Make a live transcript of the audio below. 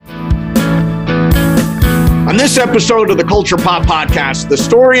On this episode of the Culture Pop Podcast, the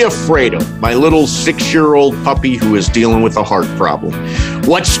story of Fredo, my little 6-year-old puppy who is dealing with a heart problem.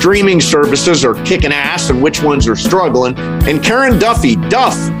 What streaming services are kicking ass and which ones are struggling. And Karen Duffy,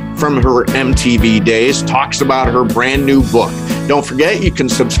 Duff from her MTV days, talks about her brand new book. Don't forget, you can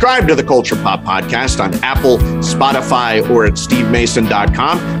subscribe to the Culture Pop Podcast on Apple, Spotify, or at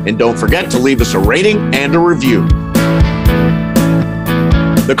stevemason.com. And don't forget to leave us a rating and a review.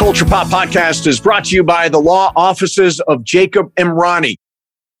 The Culture Pop Podcast is brought to you by the law offices of Jacob Emrani.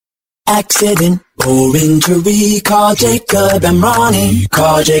 Accident or injury, call Jacob Emrani.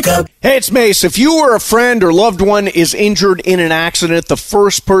 Call Jacob. Hey, it's Mace. If you or a friend or loved one is injured in an accident, the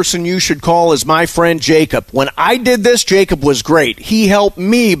first person you should call is my friend Jacob. When I did this, Jacob was great. He helped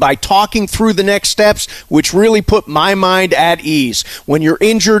me by talking through the next steps, which really put my mind at ease. When you're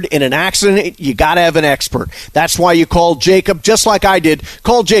injured in an accident, you got to have an expert. That's why you call Jacob, just like I did.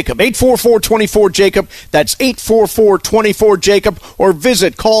 Call Jacob, 844-24-JACOB. That's 844-24-JACOB, or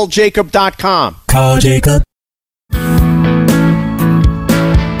visit calljacob.com. Call Jacob.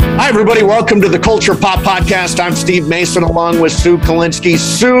 Hi, everybody. Welcome to the Culture Pop Podcast. I'm Steve Mason along with Sue Kalinsky.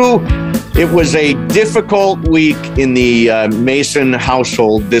 Sue, it was a difficult week in the Mason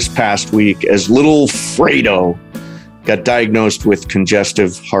household this past week as little Fredo got diagnosed with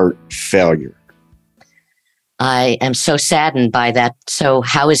congestive heart failure. I am so saddened by that. So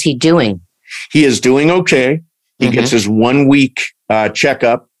how is he doing? He is doing okay. He gets his 1 week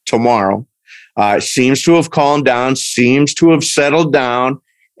checkup tomorrow. Seems to have calmed down, seems to have settled down.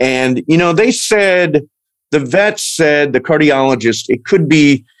 And, you know, they said, the vet said, the cardiologist, it could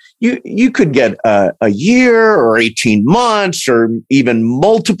be, you could get a year or 18 months or even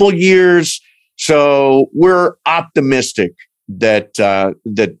multiple years. So we're optimistic that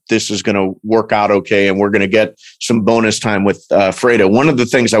that this is going to work out okay. And we're going to get some bonus time with Fredo. One of the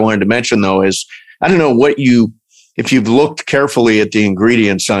things I wanted to mention, though, is I don't know if you've looked carefully at the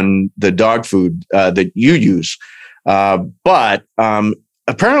ingredients on the dog food that you use, but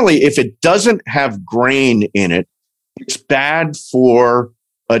apparently if it doesn't have grain in it, it's bad for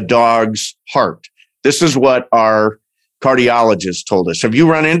a dog's heart. This is what our cardiologist told us. Have you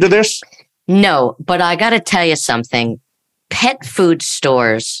run into this? No, but I got to tell you something. Pet food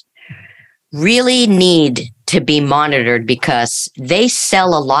stores really need to be monitored because they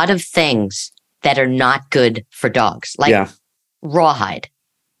sell a lot of things that are not good for dogs, like rawhide.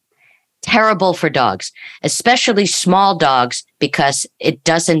 Terrible for dogs, especially small dogs, because it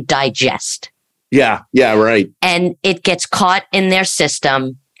doesn't digest. Yeah, right. And it gets caught in their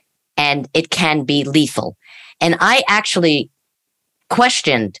system and it can be lethal. And I actually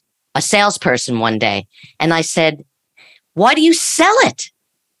questioned a salesperson one day and I said, why do you sell it?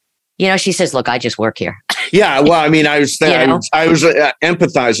 You know, she says, look, I just work here. Yeah, well, I mean, I was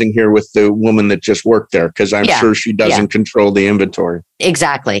empathizing here with the woman that just worked there because I'm sure she doesn't control the inventory.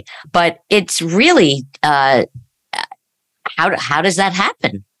 Exactly. But it's really, how does that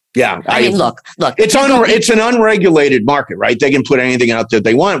happen? Yeah. I mean, look. It's an unregulated market, right? They can put anything out that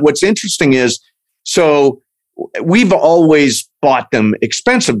they want. What's interesting is, so we've always bought them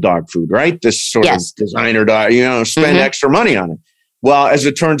expensive dog food, right? This sort of designer dog, spend extra money on it. Well, as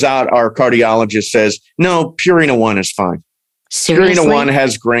it turns out, our cardiologist says, no, Purina One is fine. Seriously? Purina One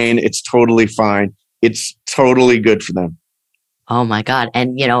has grain. It's totally fine. It's totally good for them. Oh, my God.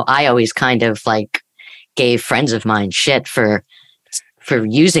 And, I always kind of gave friends of mine shit for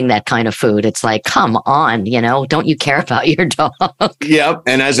using that kind of food. It's like, come on, don't you care about your dog? Yep.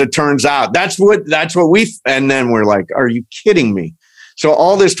 And as it turns out, that's what and then we're like, are you kidding me? So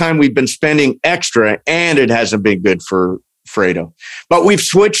all this time we've been spending extra and it hasn't been good for Fredo. But we've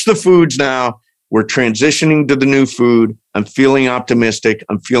switched the foods now. We're transitioning to the new food. I'm feeling optimistic.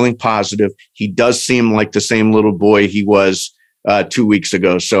 I'm feeling positive. He does seem like the same little boy he was 2 weeks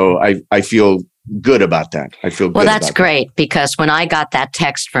ago. So I feel good about that. I feel good. Well, that's great because when I got that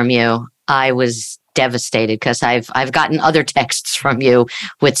text from you, I was devastated because I've gotten other texts from you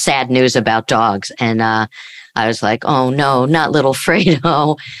with sad news about dogs. And I was like, oh no, not little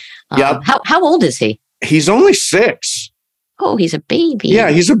Fredo. Yep. How old is he? He's only 6. Oh, he's a baby.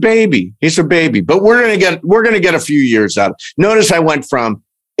 Yeah, he's a baby. But we're gonna get a few years out. Notice I went from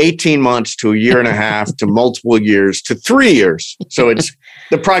 18 months to a year and a half to multiple years to 3 years. So it's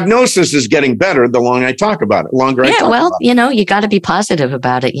the prognosis is getting better the longer I talk about it. You got to be positive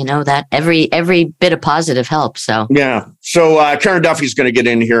about it. That every bit of positive helps. So yeah. So Karen Duffy's going to get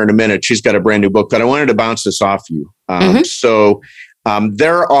in here in a minute. She's got a brand new book, but I wanted to bounce this off you. So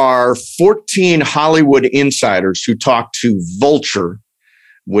there are 14 Hollywood insiders who talked to Vulture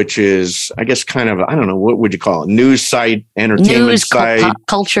which is, I guess, kind of, I don't know, what would you call it? News site, entertainment site. Pop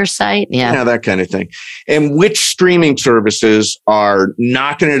culture site. Yeah, that kind of thing. And which streaming services are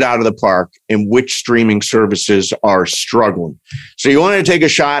knocking it out of the park and which streaming services are struggling. So you want to take a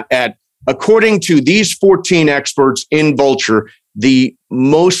shot at, according to these 14 experts in Vulture, the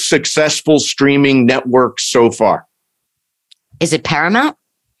most successful streaming network so far. Is it Paramount?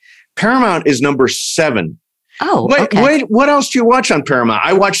 Paramount is number 7. Oh, wait, what else do you watch on Paramount?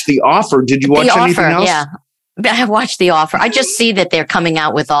 I watched The Offer. Did you watch anything else? Yeah. I watched The Offer. I just see that they're coming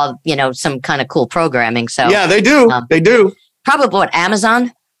out with all, some kind of cool programming. So yeah, they do. They do. Probably what,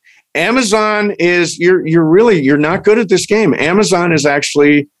 Amazon? Amazon is, you're not good at this game. Amazon is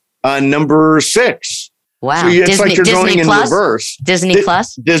actually number 6. Wow. So it's like you're going in reverse. Disney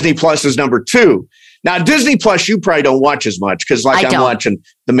Plus? Disney Plus is number 2. Now, Disney Plus, you probably don't watch as much because I'm watching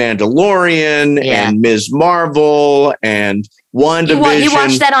The Mandalorian and Ms. Marvel and WandaVision. You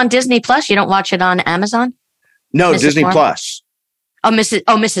watch that on Disney Plus? You don't watch it on Amazon? No, Disney Plus. Oh,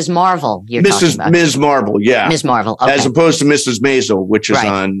 Mrs. Marvel. You're talking about Ms. Marvel, yeah. Ms. Marvel, okay. As opposed to Mrs. Maisel, which is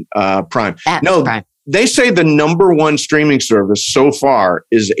on Prime. Prime. They say the number 1 streaming service so far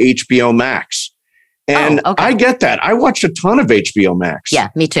is HBO Max. And I get that. I watch a ton of HBO Max. Yeah,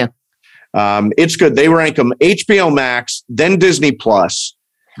 me too. It's good. They rank them HBO Max, then Disney Plus.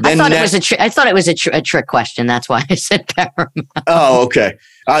 Then I thought it was a trick question. That's why I said Paramount. Oh, okay.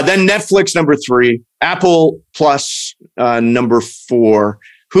 Then Netflix number 3, Apple Plus number 4,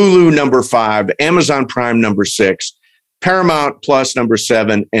 Hulu number 5, Amazon Prime number 6, Paramount Plus number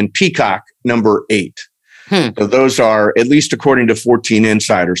 7, and Peacock number 8. So those are, at least according to 14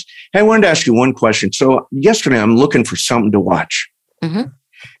 insiders. Hey, I wanted to ask you one question. So yesterday I'm looking for something to watch. Mm-hmm.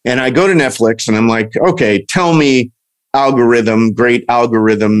 And I go to Netflix and I'm like, okay, tell me great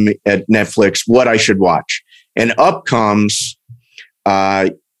algorithm at Netflix, what I should watch. And up comes My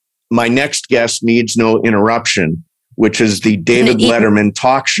Next Guest Needs No Interruption, which is the David Letterman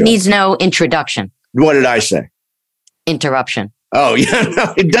talk show. Needs no introduction. What did I say? Interruption. Oh, yeah,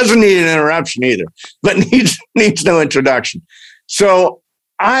 no, it doesn't need an interruption either, but needs no introduction. So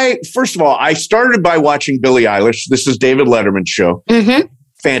first of all, I started by watching Billie Eilish. This is David Letterman's show. Mm-hmm.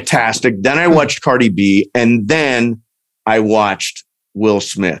 Fantastic. Then I watched Cardi B, and then I watched Will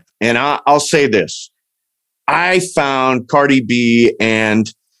Smith. And I'll say this. I found Cardi B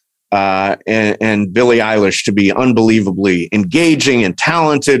and Billie Eilish to be unbelievably engaging and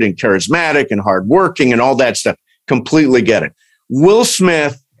talented and charismatic and hardworking and all that stuff. Completely get it. Will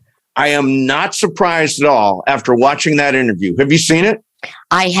Smith, I am not surprised at all after watching that interview. Have you seen it?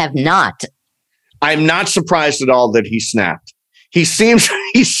 I have not. I'm not surprised at all that he snapped. He seems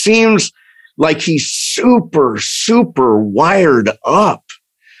like he's super, super wired up,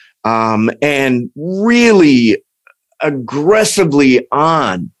 and really aggressively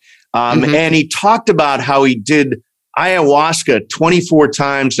on. And he talked about how he did ayahuasca 24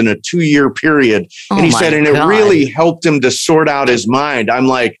 times in a 2-year period. And he said, and it really helped him to sort out his mind. I'm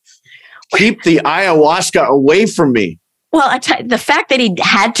like, keep the ayahuasca away from me. Well, the fact that he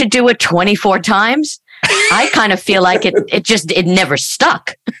had to do it 24 times, I kind of feel like it never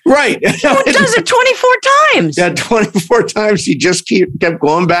stuck. Right. Who does it 24 times? Yeah, 24 times. He just kept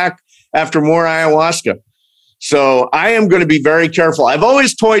going back after more ayahuasca. So I am going to be very careful. I've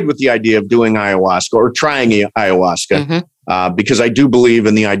always toyed with the idea of doing ayahuasca or trying ayahuasca because I do believe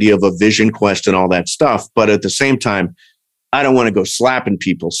in the idea of a vision quest and all that stuff. But at the same time, I don't want to go slapping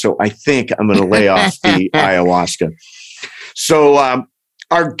people. So I think I'm going to lay off the ayahuasca. So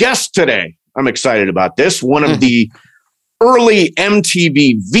our guest today, I'm excited about this. One of the early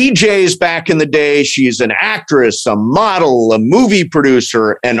MTV VJs back in the day. She's an actress, a model, a movie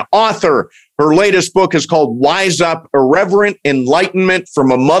producer, an author. Her latest book is called Wise Up, Irreverent Enlightenment from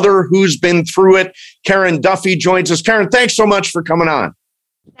a Mother Who's Been Through It. Karen Duffy joins us. Karen, thanks so much for coming on.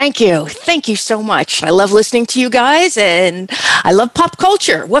 Thank you. Thank you so much. I love listening to you guys, and I love pop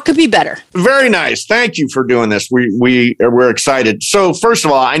culture. What could be better? Very nice. Thank you for doing this. We're excited. So first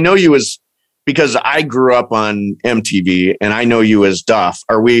of all, I know you as, because I grew up on MTV, and I know you as Duff.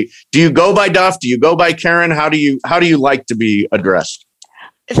 Do you go by Duff? Do you go by Karen? How do you like to be addressed?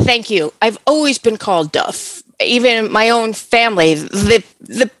 Thank you. I've always been called Duff. Even my own family,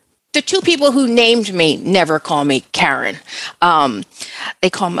 the two people who named me never call me Karen. They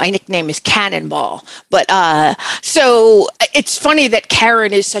call my nickname is Cannonball. But so it's funny that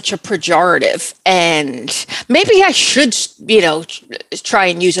Karen is such a pejorative, and maybe I should, try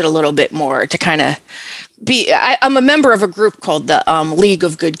and use it a little bit more to kind of be. I'm a member of a group called the League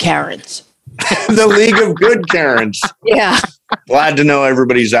of Good Karens. The League of Good Karens. Yeah. Glad to know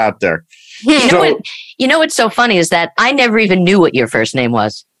everybody's out there. You know So- what? You know what's so funny is that I never even knew what your first name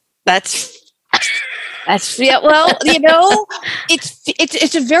was. That's yeah. Well,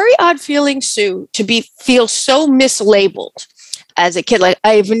 it's a very odd feeling, Sue, to feel so mislabeled as a kid. Like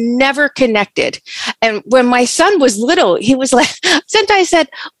I've never connected. And when my son was little, he was like, sometimes I said,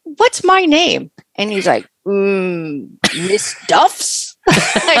 "What's my name?" And he's like, Miss Duffs.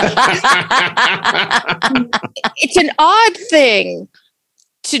 It's an odd thing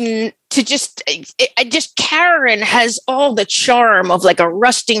to just Karen has all the charm of like a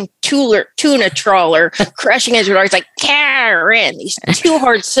rusting tuna trawler crashing into your. It's like Karen, these two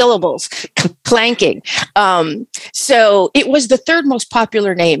hard syllables clanking. So it was the third most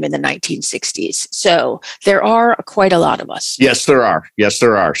popular name in the 1960s. So there are quite a lot of us. Yes, there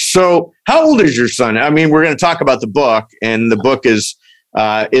are. So how old is your son? I mean, we're going to talk about the book, and the book is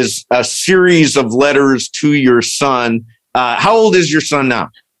a series of letters to your son. How old is your son now?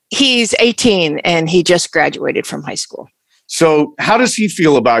 He's 18 and he just graduated from high school. So how does he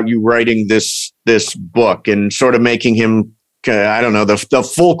feel about you writing this book and sort of making him, I don't know, the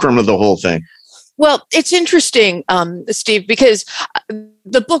fulcrum of the whole thing? Well, it's interesting, Steve, because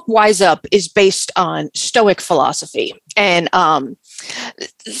the book Wise Up is based on Stoic philosophy. And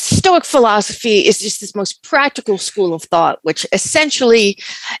Stoic philosophy is just this most practical school of thought, which essentially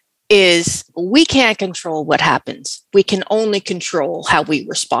is we can't control what happens. We can only control how we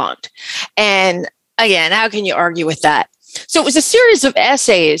respond. And again, how can you argue with that? So it was a series of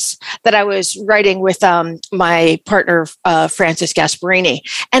essays that I was writing with my partner, Francis Gasparini.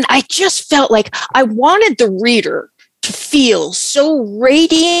 And I just felt like I wanted the reader to feel so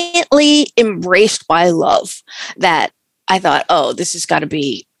radiantly embraced by love that I thought, oh, this has got to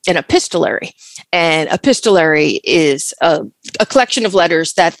be an epistolary. And epistolary is a collection of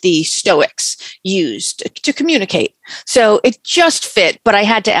letters that the Stoics used to communicate. So it just fit, but I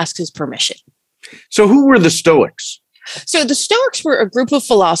had to ask his permission. So who were the Stoics? So the Stoics were a group of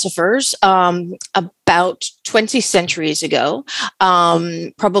philosophers about 20 centuries ago.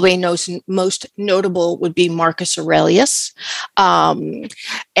 Probably most notable would be Marcus Aurelius and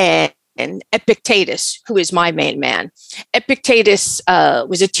Epictetus, who is my main man. Epictetus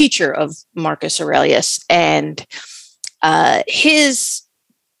was a teacher of Marcus Aurelius, and his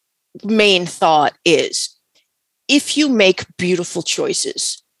main thought is, if you make beautiful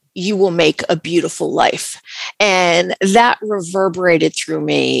choices, you will make a beautiful life. And that reverberated through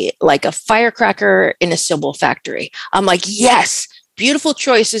me like a firecracker in a cymbal factory. I'm like, yes, beautiful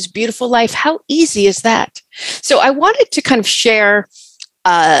choices, beautiful life. How easy is that? So I wanted to kind of share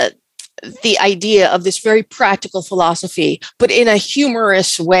the idea of this very practical philosophy, but in a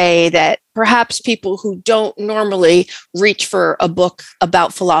humorous way that perhaps people who don't normally reach for a book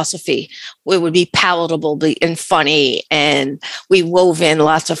about philosophy, it would be palatable and funny. And we wove in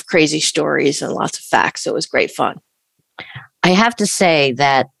lots of crazy stories and lots of facts. So it was great fun. I have to say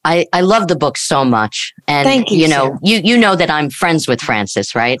that I love the book so much. And Thank you, you know that I'm friends with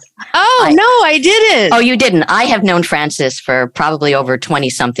Francis, right? Oh, no, I didn't. Oh, you didn't. I have known Francis for probably over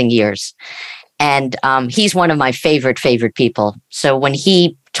 20 something years. And he's one of my favorite people. So when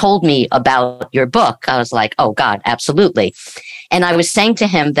he told me about your book, I was like, oh God, absolutely. And I was saying to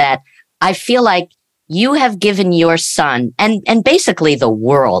him that I feel like you have given your son and basically the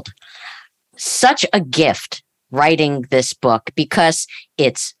world such a gift writing this book, because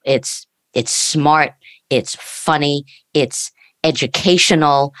it's smart, it's funny, it's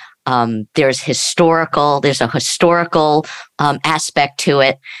educational. There's a historical aspect to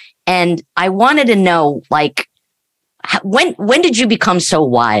it. And I wanted to know, like, when did you become so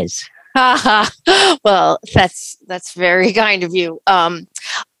wise? Well, that's very kind of you.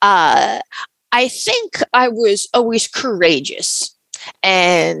 I think I was always courageous.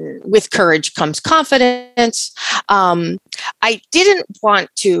 And with courage comes confidence. I didn't want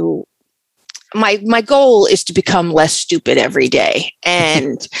to. My goal is to become less stupid every day.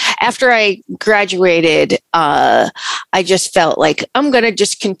 And after I graduated, I just felt like I'm going to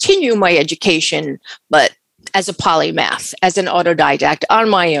just continue my education, but as a polymath, as an autodidact on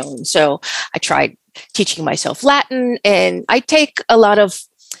my own. So I tried teaching myself Latin, and I take a lot of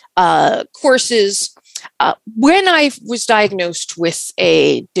courses. When I was diagnosed with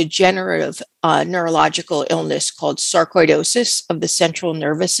a degenerative neurological illness called sarcoidosis of the central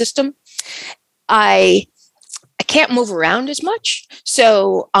nervous system, I can't move around as much.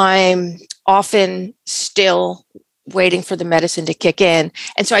 So I'm often still waiting for the medicine to kick in.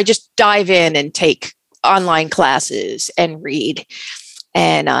 And so I just dive in and take online classes and read.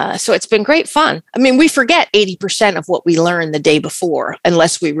 And so it's been great fun. I mean, we forget 80% of what we learned the day before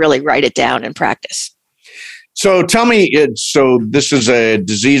unless we really write it down and practice. So tell me, so this is a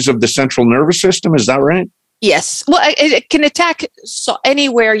disease of the central nervous system, is that right? Yes. Well, it can attack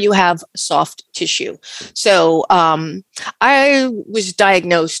anywhere you have soft tissue. So I was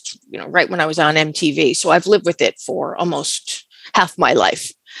diagnosed, right when I was on MTV. So I've lived with it for almost half my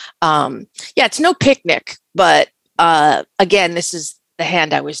life. It's no picnic, but again, this is the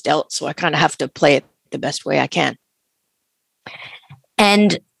hand I was dealt. So I kind of have to play it the best way I can.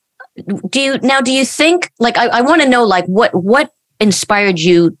 And do you think, like, I want to know, like, what inspired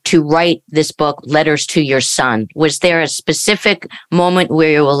you to write this book, Letters to Your Son? Was there a specific moment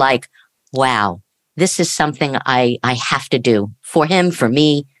where you were like, wow, this is something I have to do for him, for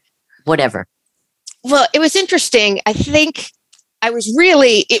me, whatever? Well, it was interesting. I think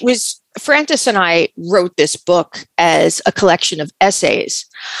Frances and I wrote this book as a collection of essays,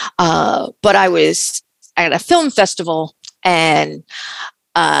 but I was at a film festival and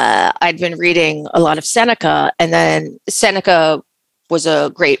I'd been reading a lot of Seneca, and then Seneca was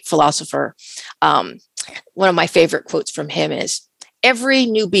a great philosopher. One of my favorite quotes from him is, "Every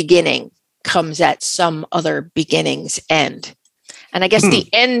new beginning comes at some other beginning's end." And I guess the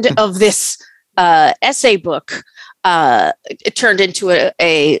end of this essay book, it turned into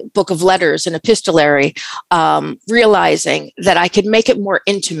a book of letters, an epistolary, realizing that I could make it more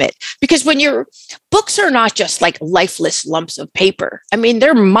intimate. Because when your books are not just like lifeless lumps of paper, I mean,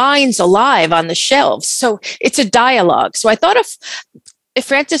 they're minds alive on the shelves. So it's a dialogue. So I thought if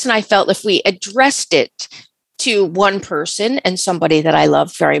Frances and I felt if we addressed it to one person, and somebody that I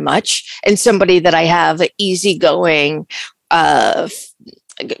love very much, and somebody that I have easygoing,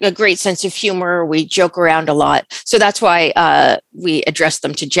 a great sense of humor. We joke around a lot. So that's why we addressed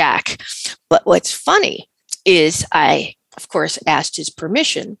them to Jack. But what's funny is I, of course, asked his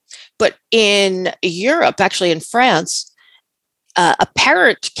permission. But in Europe, actually in France, a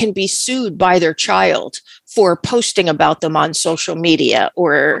parent can be sued by their child for posting about them on social media.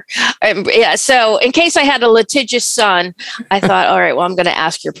 So in case I had a litigious son, I thought, all right, well, I'm going to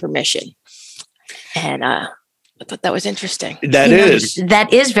ask your permission. And I thought that was interesting. That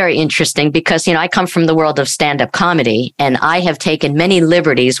is very interesting because, I come from the world of stand-up comedy, and I have taken many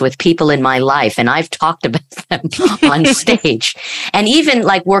liberties with people in my life, and I've talked about them on stage. And even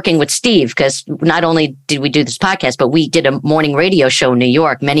like working with Steve, because not only did we do this podcast, but we did a morning radio show in New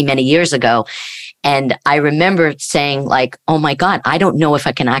York many, many years ago. And I remember saying like, oh my God, I don't know if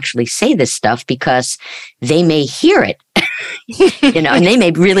I can actually say this stuff because they may hear it, and they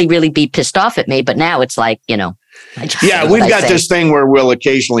may really, really be pissed off at me. But now it's like, we've got this thing where we'll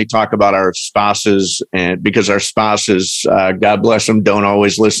occasionally talk about our spouses, and because our spouses, God bless them, don't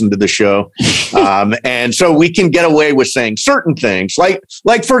always listen to the show. And so we can get away with saying certain things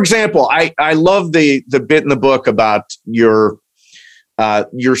like, for example, I love the bit in the book about your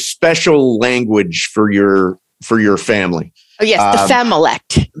special language for your family. Oh, yes, the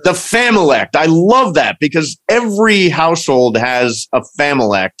Familect. The Familect. I love that because every household has a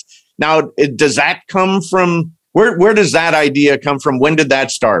Familect. Now, does that come from, where does that idea come from? When did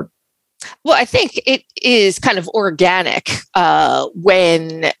that start? Well, I think it is kind of organic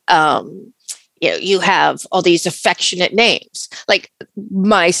when you have all these affectionate names. Like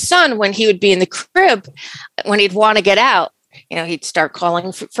my son, when he would be in the crib, when he'd want to get out, he'd start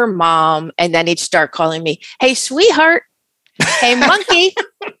calling for mom, and then he'd start calling me, "Hey, sweetheart. Hey, monkey.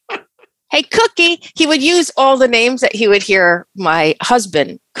 Hey, cookie." He would use all the names that he would hear my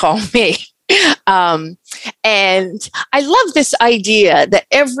husband call me. And I love this idea that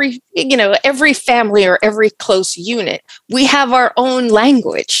every family or every close unit, we have our own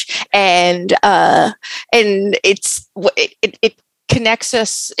language, and it connects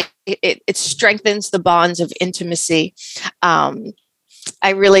us. It strengthens the bonds of intimacy.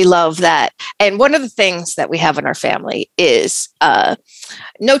 I really love that. And one of the things that we have in our family is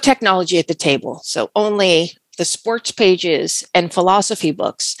no technology at the table. So only the sports pages and philosophy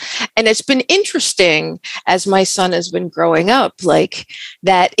books. And it's been interesting as my son has been growing up, like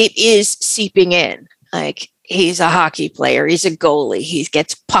that it is seeping in. Like he's a hockey player. He's a goalie. He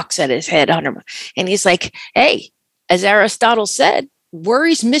gets pucks at his head on him. And he's like, hey, as Aristotle said,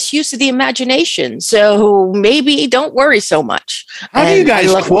 worry's misuse of the imagination. So maybe don't worry so much. How do you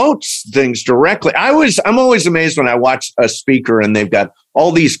guys quote things directly? I'm always amazed when I watch a speaker and they've got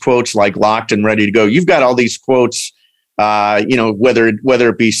all these quotes like locked and ready to go. You've got all these quotes, whether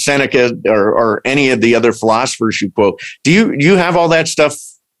it be Seneca or any of the other philosophers you quote. Do you have all that stuff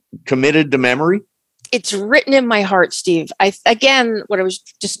committed to memory? It's written in my heart, Steve. When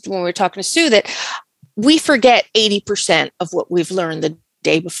we were talking to Sue, that we forget 80% of what we've learned the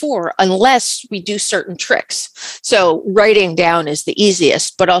day before unless we do certain tricks. So writing down is the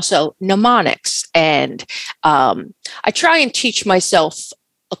easiest, but also mnemonics And I try and teach myself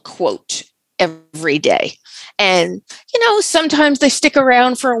a quote every day. And, sometimes they stick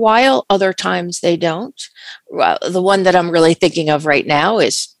around for a while, other times they don't. The one that I'm really thinking of right now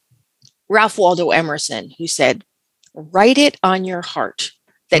is Ralph Waldo Emerson, who said, "Write it on your heart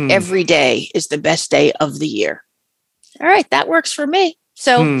that every day is the best day of the year." All right, that works for me.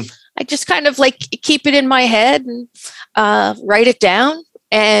 So I just kind of keep it in my head and write it down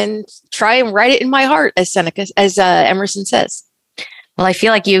and try and write it in my heart, as Emerson says. Well, I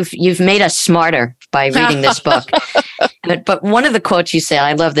feel like you've made us smarter by reading this book. But one of the quotes you say,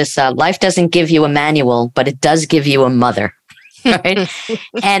 I love this, life doesn't give you a manual, but it does give you a mother. Right?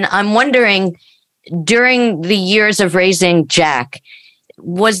 And I'm wondering, during the years of raising Jack,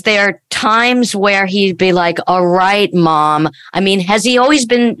 was there times where he'd be like, all right, Mom? I mean, has he always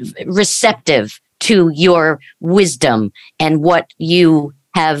been receptive to your wisdom and what you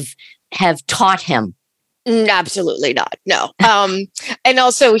have taught him? Absolutely not. No. And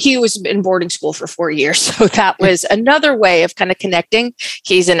also he was in boarding school for 4 years. So that was another way of kind of connecting.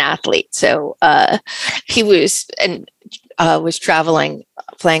 He's an athlete. So he was traveling,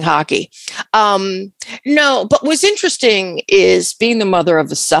 playing hockey. No, but what's interesting is being the mother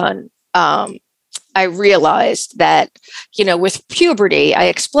of a son. I realized that, with puberty, I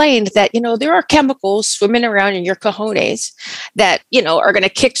explained that, there are chemicals swimming around in your cojones that, are going to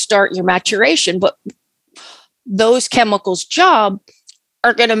kickstart your maturation. But those chemicals' job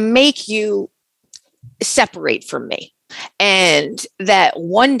are going to make you separate from me. And that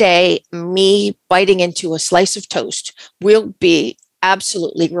one day, me biting into a slice of toast will be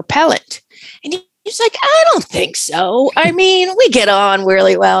absolutely repellent. And he's like, I don't think so. I mean, we get on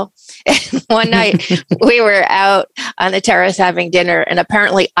really well. And one night we were out on the terrace having dinner, and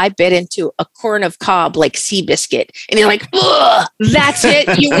apparently I bit into a corn of cob like Seabiscuit. And he's like, ugh, that's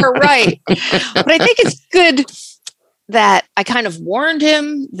it. You were right. But I think it's good that I kind of warned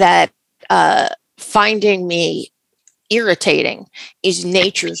him that finding me irritating is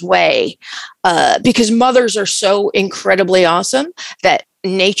nature's way, because mothers are so incredibly awesome that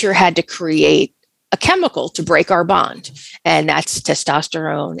nature had to create a chemical to break our bond, and that's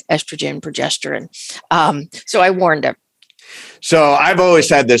testosterone, estrogen, progesterone. So I warned him. So I've always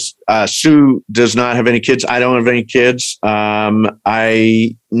had this, Sue does not have any kids. I don't have any kids.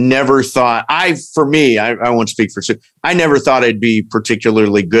 I never thought, I won't speak for Sue. I never thought I'd be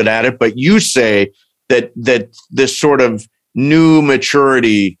particularly good at it, but you say that this sort of new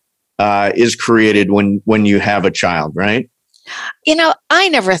maturity is created when you have a child, right? I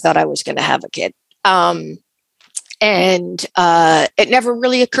never thought I was going to have a kid. And it never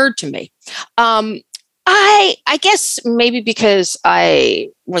really occurred to me. I guess maybe because I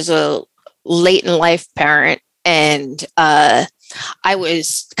was a late in life parent, and I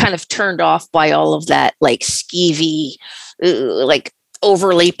was kind of turned off by all of that, skeevy,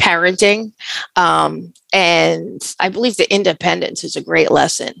 overly parenting. And I believe that independence is a great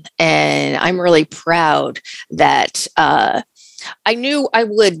lesson. And I'm really proud that I knew I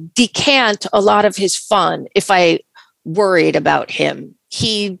would decant a lot of his fun if I worried about him.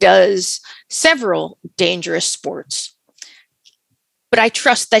 He does several dangerous sports, but I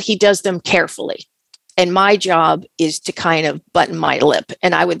trust that he does them carefully. And my job is to kind of button my lip.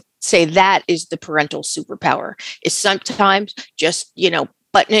 And I would say that is the parental superpower, is sometimes just,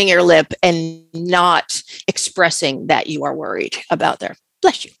 buttoning your lip and not expressing that you are worried about them.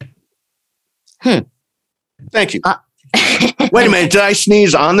 Bless you. Thank you. Wait a minute. Did I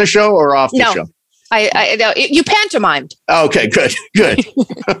sneeze on the show or off the show? I no, you pantomimed. Okay, good.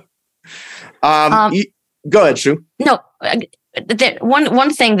 Go ahead, Sue. No,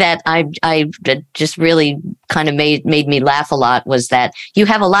 one thing that I just really kind of made me laugh a lot was that you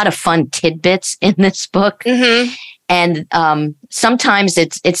have a lot of fun tidbits in this book. Mm-hmm. And sometimes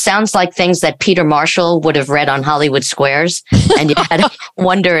it sounds like things that Peter Marshall would have read on Hollywood Squares. And you had to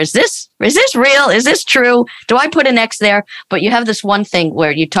wonder, is this real? Is this true? Do I put an X there? But you have this one thing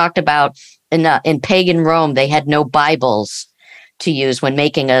where you talked about in pagan Rome, they had no Bibles to use when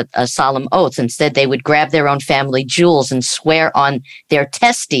making a solemn oath. Instead, they would grab their own family jewels and swear on their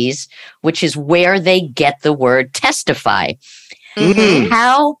testes, which is where they get the word testify. Mm-hmm.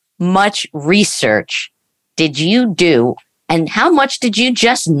 How much research did you do, and how much did you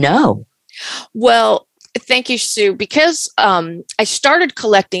just know? Well, thank you, Sue, because I started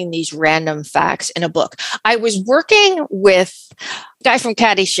collecting these random facts in a book. I was working with a guy from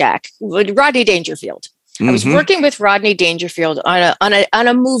Caddyshack, Rodney Dangerfield. Mm-hmm. I was working with Rodney Dangerfield on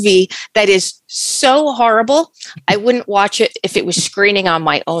a movie that is so horrible, I wouldn't watch it if it was screening on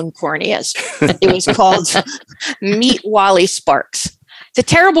my own corneas. It was called Meet Wally Sparks. a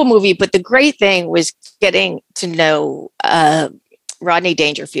terrible movie, but the great thing was getting to know Rodney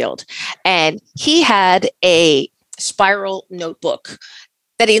Dangerfield. And he had a spiral notebook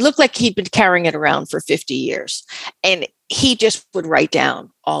that he looked like he'd been carrying it around for 50 years. And he just would write down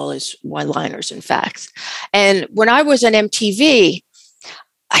all his one-liners and facts. And when I was on MTV,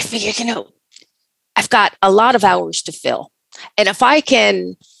 I figured, I've got a lot of hours to fill. And if I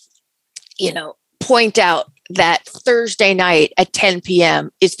can, point out that Thursday night at 10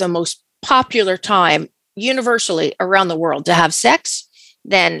 p.m. is the most popular time universally around the world to have sex,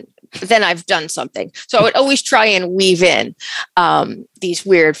 then I've done something. So I would always try and weave in these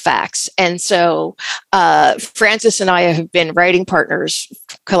weird facts. And so Frances and I have been writing partners,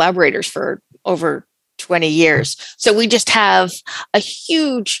 collaborators for over 20 years. So we just have a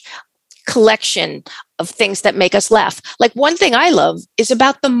huge collection of things that make us laugh. Like one thing I love is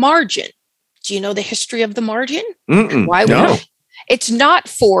about the margin. Do you know the history of the margin? Why? No. It's not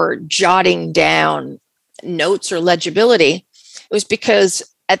for jotting down notes or legibility. It was because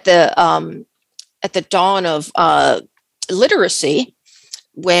at the dawn of literacy,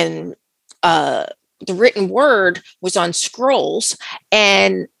 when the written word was on scrolls,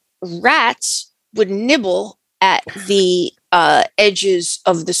 and rats would nibble at the edges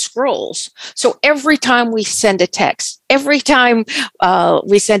of the scrolls. So every time we send a text, every time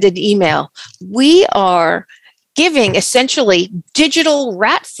we send an email, we are giving essentially digital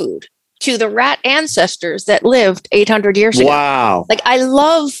rat food to the rat ancestors that lived 800 years ago. Wow. Like, I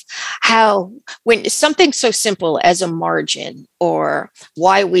love how when something so simple as a margin, or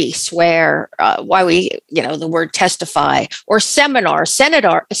why we swear, why we, the word testify, or seminar,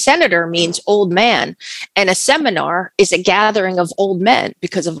 senator means old man. And a seminar is a gathering of old men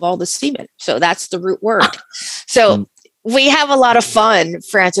because of all the semen. So that's the root word. So we have a lot of fun,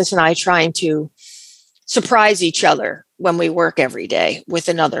 Frances and I, trying to surprise each other when we work every day with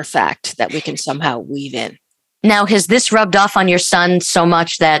another fact that we can somehow weave in. Now, has this rubbed off on your son so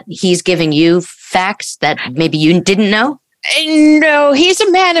much that he's giving you facts that maybe you didn't know? No, he's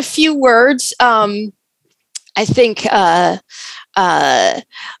a man of few words. I think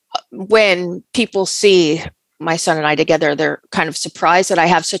when people see my son and I together, they're kind of surprised that I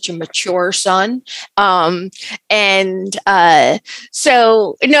have such a mature son. So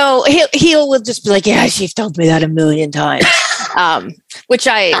no, he'll just be like, yeah, she's told me that a million times. Which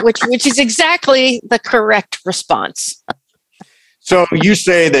is exactly the correct response. So you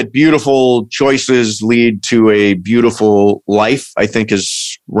say that beautiful choices lead to a beautiful life, I think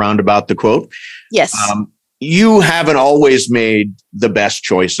is roundabout the quote. Yes. You haven't always made the best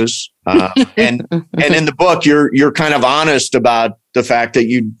choices. And in the book, you're kind of honest about the fact that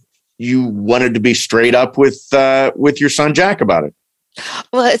you wanted to be straight up with your son, Jack, about it.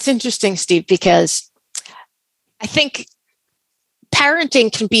 Well, it's interesting, Steve, because I think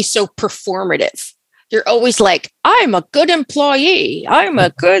parenting can be so performative. You're always like, I'm a good employee. I'm a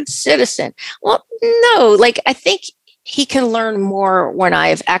good citizen. Well, no, I think he can learn more when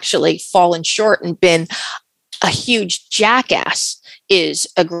I've actually fallen short and been a huge jackass is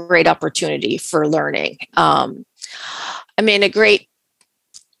a great opportunity for learning. A great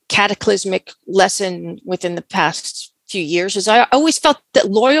cataclysmic lesson within the past few years is I always felt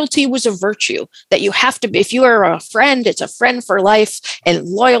that loyalty was a virtue, that you have to be, if you are a friend, it's a friend for life, and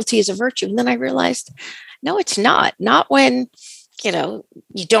loyalty is a virtue. And then I realized, no, it's not when, you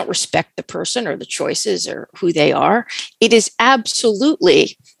don't respect the person or the choices or who they are. It is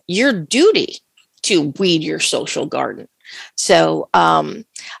absolutely your duty to weed your social garden. So I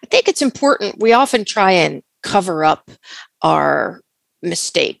think it's important. We often try and cover up our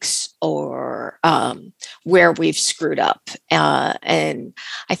mistakes or where we've screwed up. And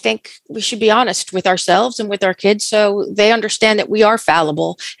I think we should be honest with ourselves and with our kids so they understand that we are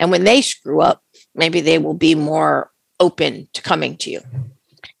fallible. And when they screw up, maybe they will be more open to coming to you.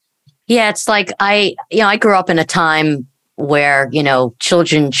 Yeah, it's like I grew up in a time where,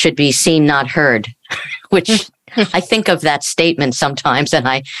 children should be seen, not heard, which I think of that statement sometimes. And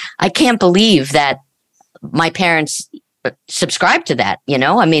I can't believe that my parents subscribed to that.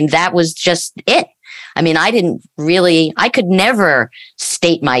 That was just it. I could never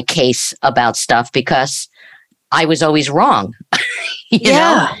state my case about stuff because I was always wrong, you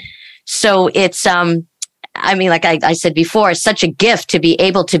know? So it's, like I said before, it's such a gift to be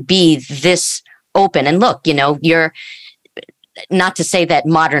able to be this open. And look, you're not to say that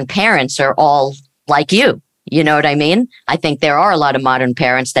modern parents are all like you. You know what I mean? I think there are a lot of modern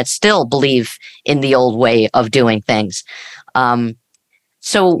parents that still believe in the old way of doing things.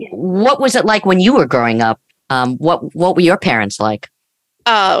 So what was it like when you were growing up? What were your parents like?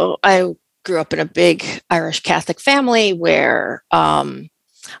 Oh, grew up in a big Irish Catholic family where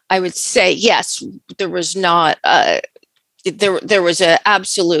I would say, yes, there was not, there was a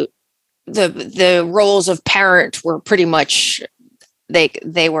absolute, the roles of parent were pretty much,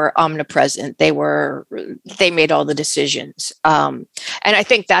 they were omnipresent. They made all the decisions. And I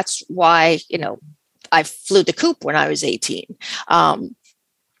think that's why, I flew the coop when I was 18,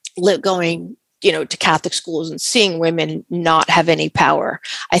 going, to Catholic schools and seeing women not have any power.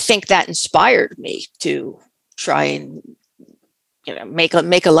 I think that inspired me to try and, make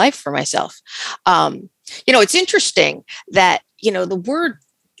a life for myself. It's interesting that, the word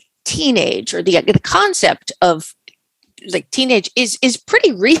teenage, or the concept of like teenage is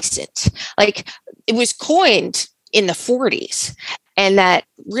pretty recent. Like, it was coined in the 40s, and that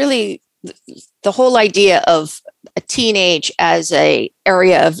really the whole idea of a teenage as a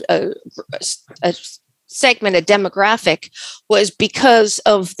area of a segment, a demographic, was because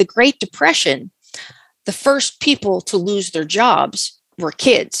of the Great Depression. The first people to lose their jobs were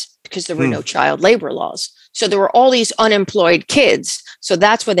kids, because there were no child labor laws. So there were all these unemployed kids. So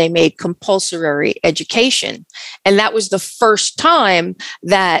that's when they made compulsory education. And that was the first time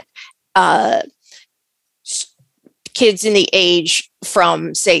that kids in the age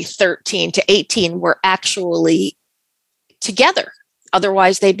from, say, 13 to 18 were actually together.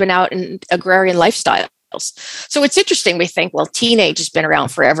 Otherwise, they'd been out in agrarian lifestyles. So it's interesting. We think, well, teenage has been around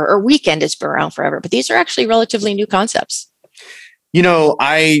forever, or weekend has been around forever. But these are actually relatively new concepts.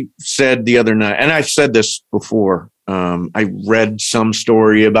 I said the other night, and I've said this before, I read some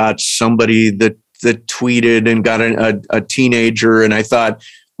story about somebody that tweeted and got a teenager, and I thought,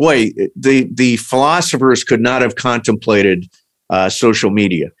 boy, the philosophers could not have contemplated social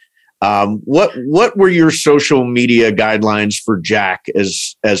media. What were your social media guidelines for Jack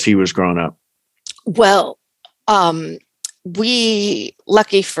as he was growing up? Well, we,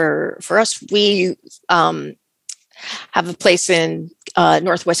 lucky for us, we have a place in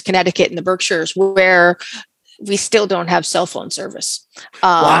Northwest Connecticut in the Berkshires where we still don't have cell phone service.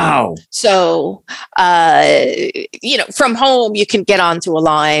 Wow. So, from home, you can get onto a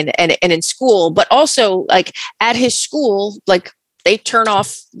line and in school, but also like at his school, like they turn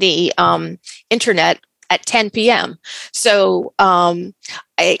off the internet at 10 p.m. So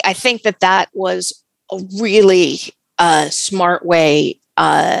I think that was a really smart way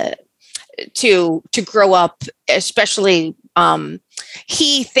to grow up, especially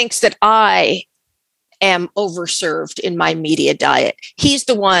he thinks that I am overserved in my media diet. He's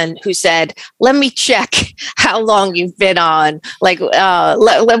the one who said, let me check how long you've been on. Like,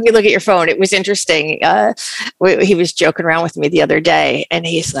 let me look at your phone. It was interesting. He was joking around with me the other day, and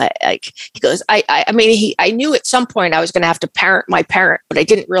he's like he goes, I knew at some point I was going to have to parent my parent, but I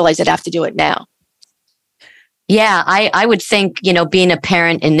didn't realize I'd have to do it now. Yeah, I would think, being a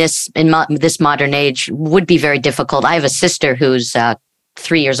parent in this modern age would be very difficult. I have a sister who's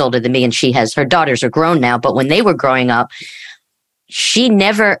 3 years older than me, and her daughters are grown now. But when they were growing up, she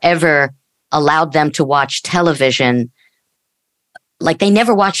never, ever allowed them to watch television. Like, they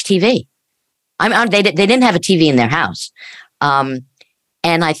never watched TV. They didn't have a TV in their house. And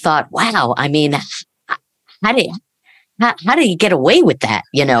I thought, wow, I mean, how do you get away with that,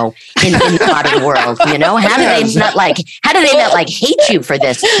 in the modern world, how do they not hate you for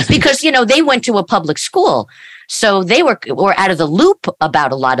this? Because, they went to a public school. So they were out of the loop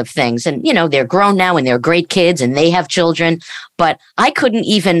about a lot of things. And, they're grown now and they're great kids and they have children. But I couldn't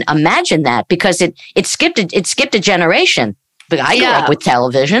even imagine that, because it skipped a generation. But I grew up with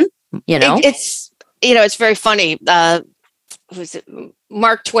television, It's very funny.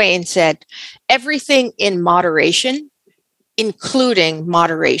 Mark Twain said, everything in moderation, including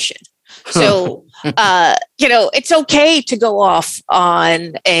moderation. So, it's okay to go off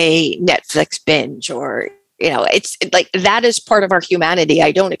on a Netflix binge, or, it's like, that is part of our humanity.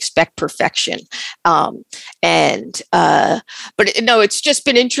 I don't expect perfection. But it's just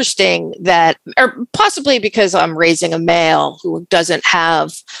been interesting that, or possibly because I'm raising a male who doesn't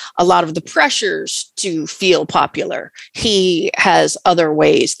have a lot of the pressures to feel popular, he has other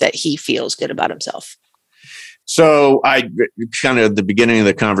ways that he feels good about himself. So I kind of at the beginning of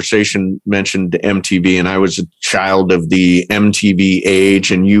the conversation mentioned MTV, and I was a child of the MTV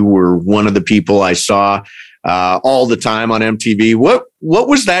age, and you were one of the people I saw all the time on MTV. What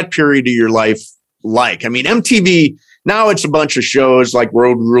was that period of your life like? I mean, MTV, now it's a bunch of shows like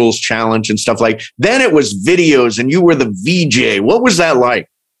Road Rules Challenge and stuff like. Then it was videos, and you were the VJ. What was that like?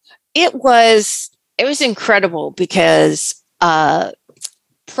 It was incredible, because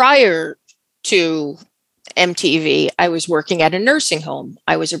prior to MTV, I was working at a nursing home.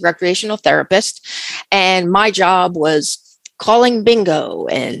 I was a recreational therapist, and my job was calling bingo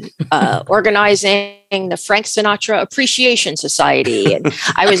and organizing the Frank Sinatra Appreciation Society. And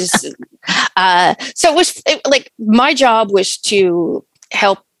I was, so it was like my job was to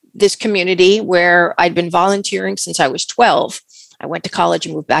help this community where I'd been volunteering since I was 12. I went to college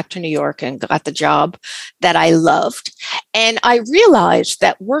and moved back to New York and got the job that I loved. And I realized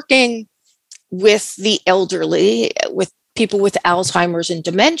that working with the elderly, with people with Alzheimer's and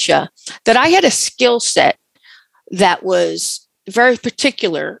dementia, that I had a skill set that was very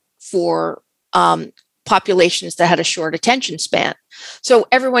particular for populations that had a short attention span. So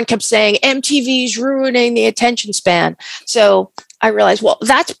everyone kept saying MTV's ruining the attention span. So I realized, well,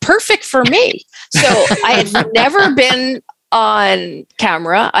 that's perfect for me. So I had never been on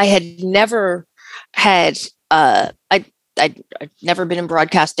camera. I had never had, I'd never been in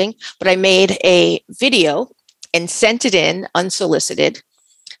broadcasting, but I made a video and sent it in unsolicited.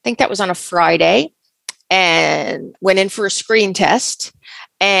 I think that was on a Friday, and went in for a screen test.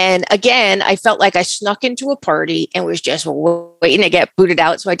 And again, I felt like I snuck into a party and was just waiting to get booted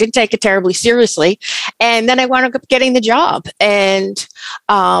out. So I didn't take it terribly seriously. And then I wound up getting the job. And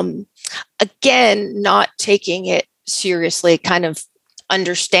again, not taking it seriously, kind of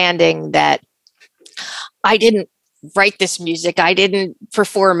understanding that I didn't write this music. I didn't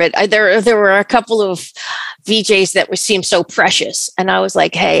perform it. There were a couple of VJs that seemed so precious. And I was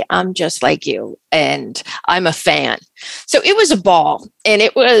like, hey, I'm just like you. And I'm a fan. So it was a ball. And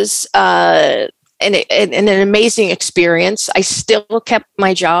it was an amazing experience. I still kept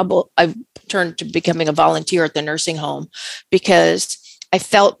my job. I turned to becoming a volunteer at the nursing home because I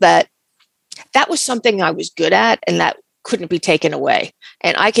felt that was something I was good at and that couldn't be taken away.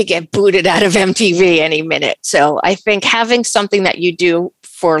 And I could get booted out of MTV any minute. So I think having something that you do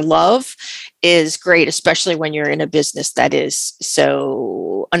for love is great, especially when you're in a business that is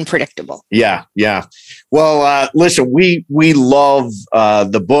so unpredictable. Yeah. Yeah. Well, listen, we love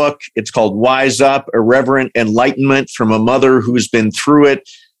the book. It's called Wise Up, Irreverent Enlightenment from a Mother Who's Been Through It.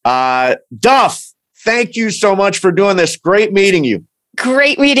 Duff, thank you so much for doing this. Great meeting you.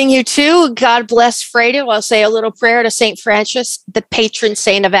 Great meeting you too. God bless Fredo. I'll say a little prayer to St. Francis, the patron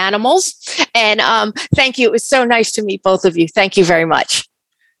saint of animals. And thank you. It was so nice to meet both of you. Thank you very much.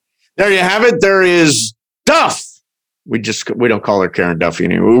 There you have it. There is Duff. We don't call her Karen Duffy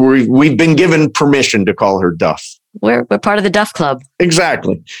anymore. We've been given permission to call her Duff. We're part of the Duff Club.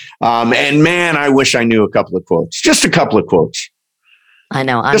 Exactly. And man, I wish I knew a couple of quotes. Just a couple of quotes. I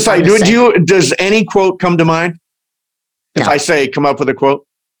know. Does any quote come to mind? If I say, come up with a quote,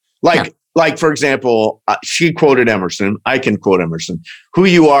 like, for example, she quoted Emerson. I can quote Emerson. Who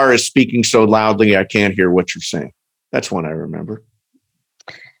you are is speaking so loudly, I can't hear what you're saying. That's one I remember.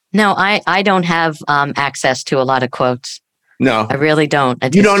 No, I don't have access to a lot of quotes. No, I really don't.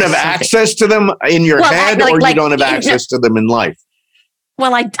 You don't have access to them in your head, or you don't have access to them in life?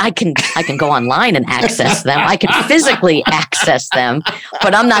 Well, I can go online and access them. I can physically access them,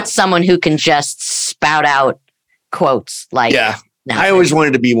 but I'm not someone who can just spout out quotes like. Yeah, I always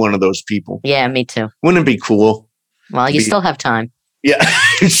wanted to be one of those people. Yeah, me too. Wouldn't it be cool? Well, you still have time. Yeah,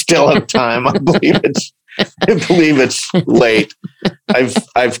 you still have time. I believe it's late.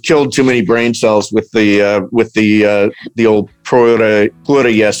 I've killed too many brain cells with the old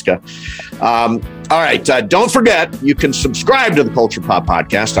Pluriesca. All right. Don't forget, you can subscribe to the Culture Pop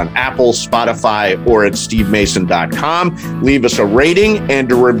Podcast on Apple, Spotify, or at stevemason.com. Leave us a rating and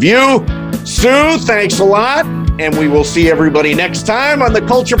a review. Sue, thanks a lot. And we will see everybody next time on the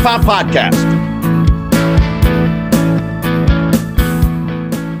Culture Pop Podcast.